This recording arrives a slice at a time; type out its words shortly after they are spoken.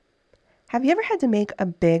Have you ever had to make a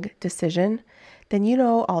big decision? Then you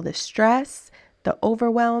know all the stress, the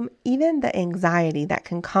overwhelm, even the anxiety that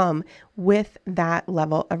can come with that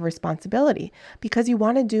level of responsibility because you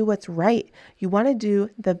want to do what's right. You want to do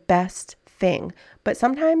the best thing, but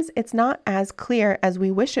sometimes it's not as clear as we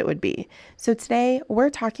wish it would be. So today we're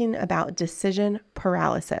talking about decision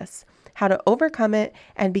paralysis, how to overcome it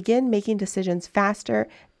and begin making decisions faster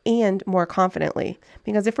and more confidently.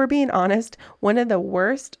 Because if we're being honest, one of the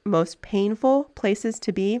worst, most painful places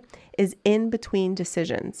to be is in between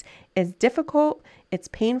decisions. It's difficult, it's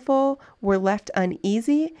painful, we're left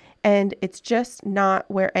uneasy, and it's just not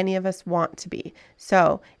where any of us want to be.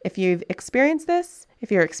 So if you've experienced this,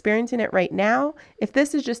 if you're experiencing it right now, if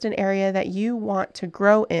this is just an area that you want to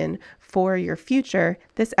grow in for your future,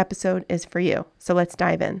 this episode is for you. So let's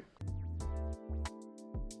dive in.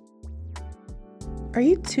 Are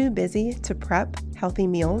you too busy to prep healthy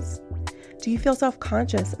meals? Do you feel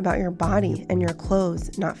self-conscious about your body and your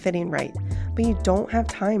clothes not fitting right, but you don't have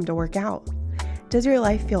time to work out? Does your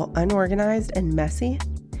life feel unorganized and messy?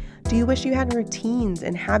 Do you wish you had routines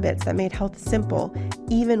and habits that made health simple,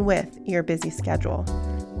 even with your busy schedule?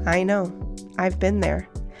 I know, I've been there.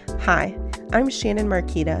 Hi, I'm Shannon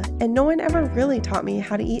Marquita, and no one ever really taught me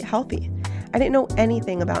how to eat healthy. I didn't know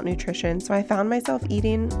anything about nutrition, so I found myself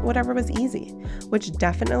eating whatever was easy, which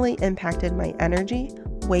definitely impacted my energy,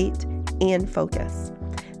 weight, and focus.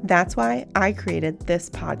 That's why I created this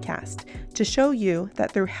podcast, to show you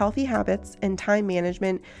that through healthy habits and time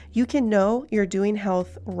management, you can know you're doing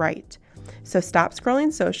health right. So stop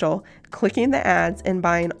scrolling social, clicking the ads, and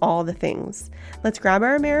buying all the things. Let's grab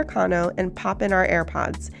our Americano and pop in our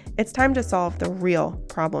AirPods. It's time to solve the real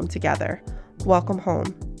problem together. Welcome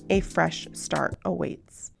home. A fresh start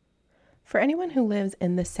awaits. For anyone who lives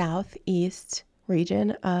in the southeast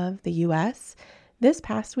region of the US, this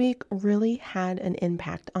past week really had an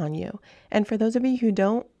impact on you. And for those of you who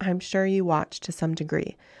don't, I'm sure you watched to some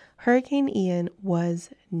degree. Hurricane Ian was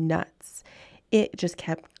nuts. It just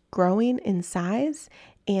kept growing in size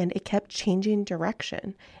and it kept changing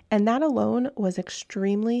direction. And that alone was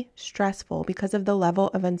extremely stressful because of the level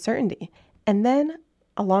of uncertainty. And then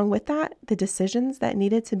along with that, the decisions that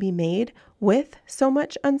needed to be made with so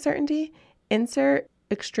much uncertainty, insert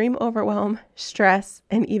extreme overwhelm, stress,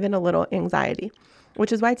 and even a little anxiety,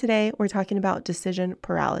 which is why today we're talking about decision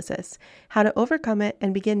paralysis, how to overcome it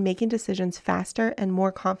and begin making decisions faster and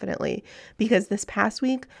more confidently, because this past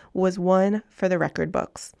week was one for the record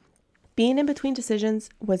books. Being in between decisions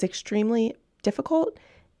was extremely difficult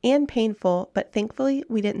and painful, but thankfully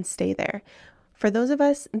we didn't stay there. For those of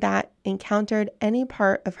us that encountered any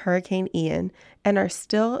part of Hurricane Ian and are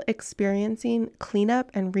still experiencing cleanup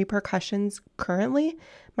and repercussions currently,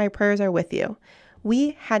 my prayers are with you.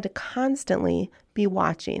 We had to constantly be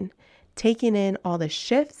watching, taking in all the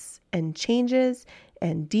shifts and changes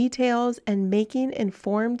and details and making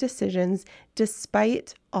informed decisions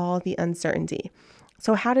despite all the uncertainty.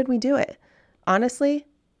 So how did we do it? Honestly,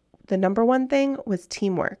 the number one thing was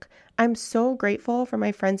teamwork. I'm so grateful for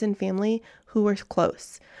my friends and family who were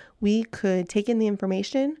close. We could take in the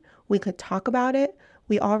information, we could talk about it,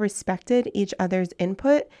 we all respected each other's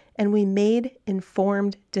input, and we made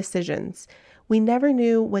informed decisions. We never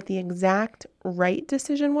knew what the exact right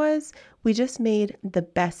decision was, we just made the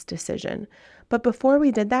best decision. But before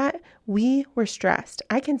we did that, we were stressed.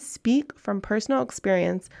 I can speak from personal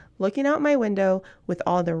experience, looking out my window with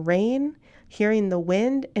all the rain, hearing the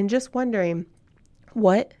wind, and just wondering,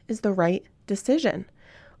 what is the right decision?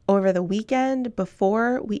 Over the weekend,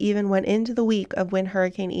 before we even went into the week of when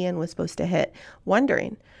Hurricane Ian was supposed to hit,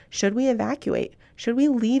 wondering, should we evacuate? Should we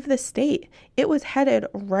leave the state? It was headed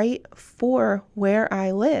right for where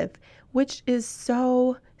I live, which is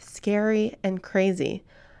so scary and crazy.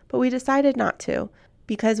 But we decided not to,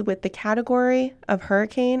 because with the category of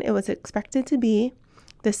hurricane, it was expected to be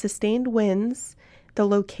the sustained winds, the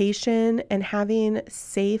location, and having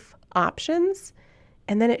safe options.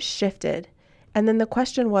 And then it shifted. And then the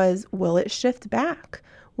question was, will it shift back?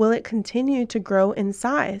 Will it continue to grow in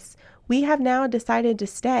size? We have now decided to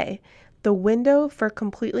stay. The window for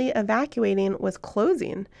completely evacuating was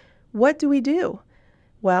closing. What do we do?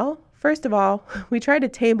 Well, first of all, we try to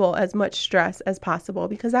table as much stress as possible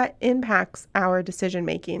because that impacts our decision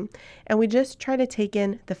making. And we just try to take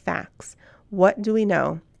in the facts. What do we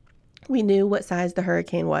know? We knew what size the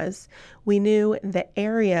hurricane was. We knew the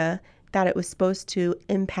area that it was supposed to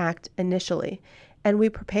impact initially. And we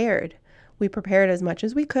prepared. We prepared as much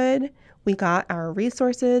as we could. We got our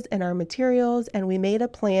resources and our materials, and we made a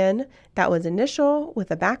plan that was initial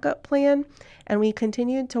with a backup plan, and we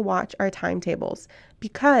continued to watch our timetables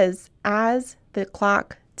because as the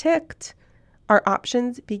clock ticked, our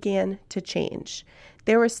options began to change.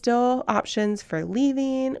 There were still options for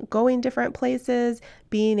leaving, going different places,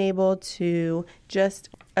 being able to just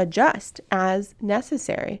adjust as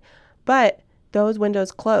necessary. But those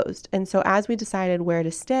windows closed. And so as we decided where to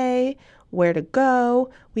stay, where to go,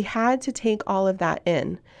 we had to take all of that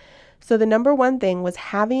in. So the number one thing was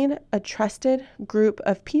having a trusted group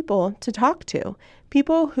of people to talk to,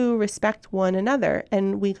 people who respect one another,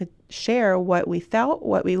 and we could share what we felt,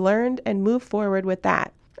 what we learned, and move forward with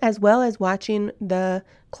that, as well as watching the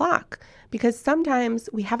clock, because sometimes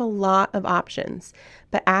we have a lot of options,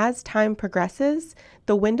 but as time progresses,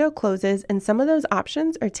 the window closes and some of those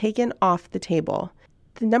options are taken off the table.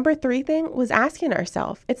 The number 3 thing was asking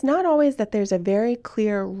ourselves, it's not always that there's a very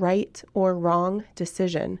clear right or wrong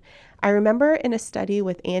decision. I remember in a study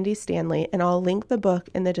with Andy Stanley, and I'll link the book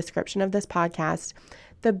in the description of this podcast,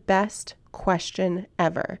 the best question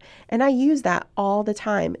ever. And I use that all the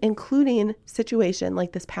time, including situation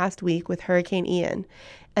like this past week with Hurricane Ian.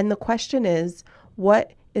 And the question is,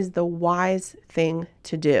 what is the wise thing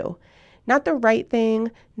to do? Not the right thing,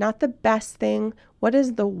 not the best thing. What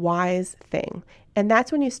is the wise thing? And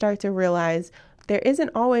that's when you start to realize there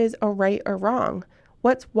isn't always a right or wrong.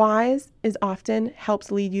 What's wise is often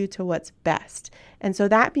helps lead you to what's best. And so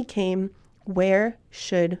that became, where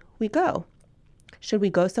should we go? Should we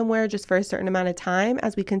go somewhere just for a certain amount of time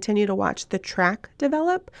as we continue to watch the track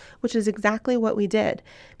develop, which is exactly what we did,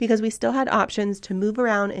 because we still had options to move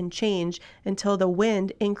around and change until the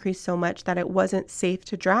wind increased so much that it wasn't safe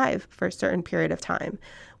to drive for a certain period of time.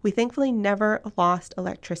 We thankfully never lost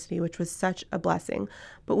electricity, which was such a blessing,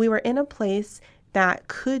 but we were in a place that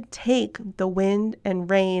could take the wind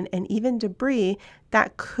and rain and even debris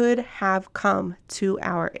that could have come to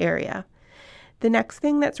our area. The next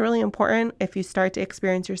thing that's really important, if you start to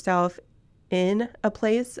experience yourself in a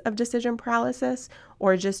place of decision paralysis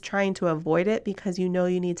or just trying to avoid it because you know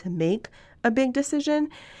you need to make a big decision,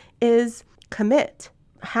 is commit.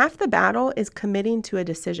 Half the battle is committing to a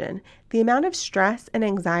decision. The amount of stress and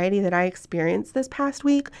anxiety that I experienced this past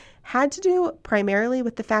week had to do primarily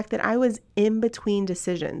with the fact that I was in between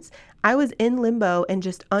decisions. I was in limbo and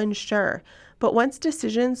just unsure. But once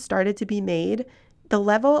decisions started to be made, the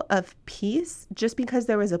level of peace, just because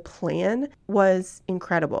there was a plan, was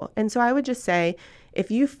incredible. And so I would just say,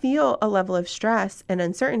 if you feel a level of stress and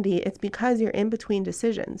uncertainty, it's because you're in between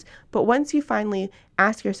decisions. But once you finally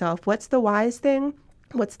ask yourself, what's the wise thing?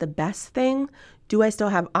 What's the best thing? Do I still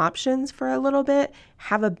have options for a little bit?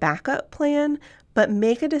 Have a backup plan, but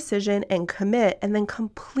make a decision and commit and then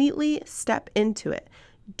completely step into it.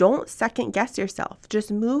 Don't second guess yourself.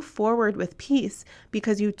 Just move forward with peace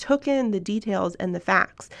because you took in the details and the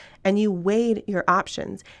facts and you weighed your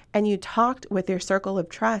options and you talked with your circle of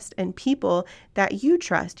trust and people that you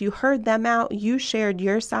trust. You heard them out, you shared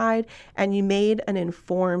your side, and you made an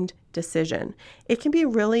informed decision. It can be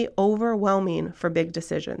really overwhelming for big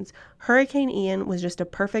decisions. Hurricane Ian was just a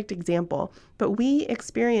perfect example, but we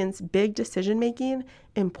experience big decision making,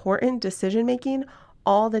 important decision making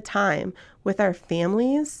all the time with our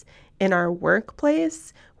families, in our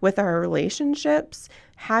workplace, with our relationships.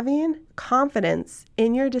 Having confidence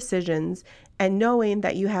in your decisions and knowing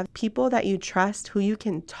that you have people that you trust who you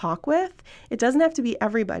can talk with. It doesn't have to be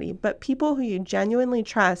everybody, but people who you genuinely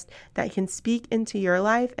trust that can speak into your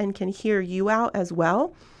life and can hear you out as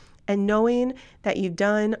well. And knowing that you've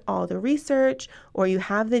done all the research or you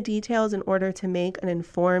have the details in order to make an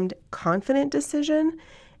informed, confident decision.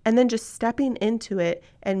 And then just stepping into it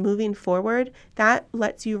and moving forward, that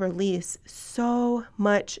lets you release so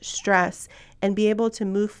much stress and be able to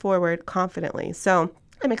move forward confidently. So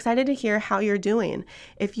I'm excited to hear how you're doing.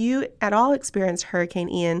 If you at all experienced Hurricane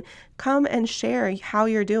Ian, come and share how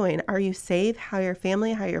you're doing. Are you safe? How your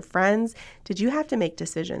family, how your friends? Did you have to make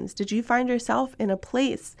decisions? Did you find yourself in a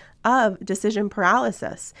place of decision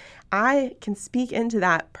paralysis? I can speak into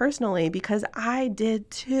that personally because I did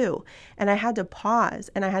too. And I had to pause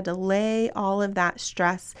and I had to lay all of that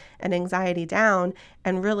stress and anxiety down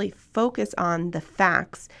and really focus on the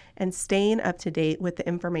facts and staying up to date with the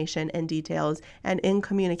information and details and in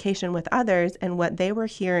communication with others and what they were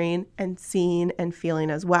hearing and seeing and feeling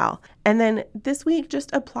as well. And then this week,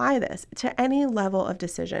 just apply this to any level of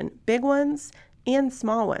decision, big ones and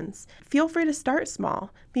small ones. Feel free to start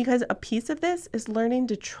small because a piece of this is learning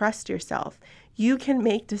to trust yourself. You can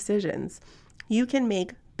make decisions. You can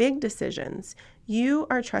make big decisions. You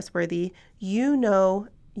are trustworthy. You know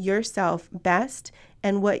yourself best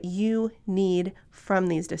and what you need from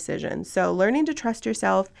these decisions. So learning to trust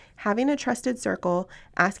yourself, having a trusted circle,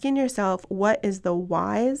 asking yourself what is the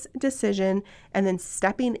wise decision, and then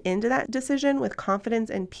stepping into that decision with confidence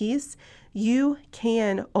and peace, You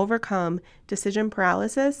can overcome decision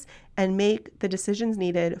paralysis and make the decisions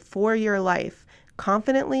needed for your life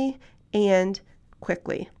confidently and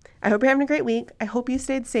quickly. I hope you're having a great week. I hope you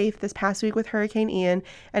stayed safe this past week with Hurricane Ian.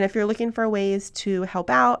 And if you're looking for ways to help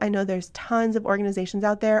out, I know there's tons of organizations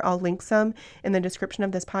out there. I'll link some in the description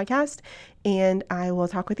of this podcast, and I will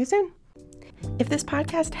talk with you soon. If this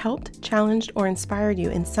podcast helped, challenged, or inspired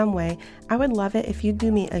you in some way, I would love it if you'd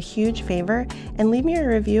do me a huge favor and leave me a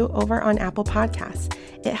review over on Apple Podcasts.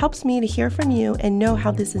 It helps me to hear from you and know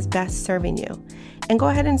how this is best serving you. And go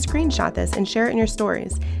ahead and screenshot this and share it in your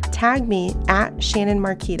stories. Tag me at Shannon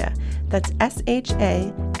Marquita. That's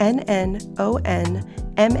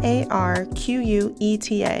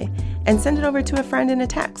ShannonMarqueta. And send it over to a friend in a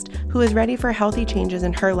text who is ready for healthy changes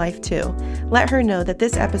in her life too. Let her know that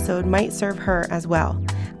this episode might serve her as well.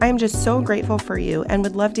 I am just so grateful for you and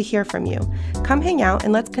would love to hear from you. Come hang out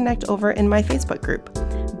and let's connect over in my Facebook group,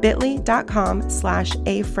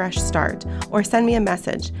 bit.ly.com/afreshstart, or send me a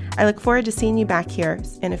message. I look forward to seeing you back here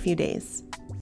in a few days.